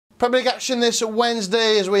Premier League action this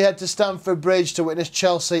Wednesday as we head to Stamford Bridge to witness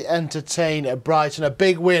Chelsea entertain Brighton. A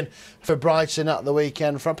big win for Brighton at the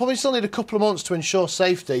weekend. Probably still need a couple of months to ensure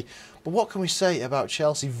safety. But what can we say about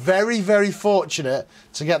Chelsea? Very, very fortunate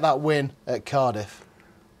to get that win at Cardiff.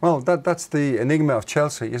 Well, that's the enigma of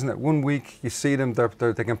Chelsea, isn't it? One week you see them,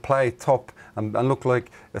 they can play top and look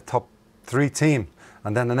like a top 3 team.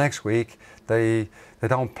 And then the next week they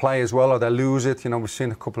don't play as well or they lose it. You know, we've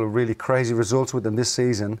seen a couple of really crazy results with them this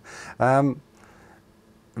season.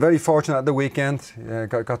 Very fortunate at the weekend.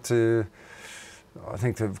 Got to, I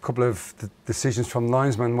think a couple of decisions from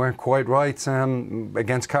linesmen weren't quite right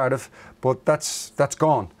against Cardiff, but that's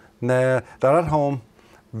gone. They're at home,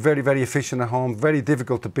 very, very efficient at home, very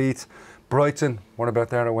difficult to beat. Brighton, what about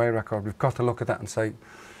their away record? We've got to look at that and say,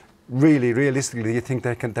 really, realistically, do you think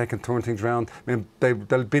they can turn things around? I mean,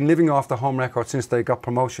 they've been living off the home record since they got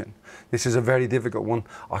promotion. This is a very difficult one.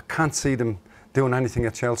 I can't see them doing anything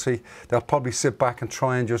at Chelsea. They'll probably sit back and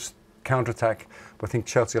try and just counter-attack, but I think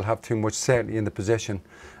Chelsea will have too much, certainly in the possession,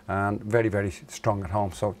 and very, very strong at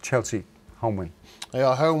home. So Chelsea, home win.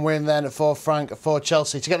 A home win then for Frank, for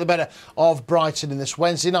Chelsea, to get the better of Brighton in this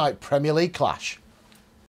Wednesday night Premier League clash.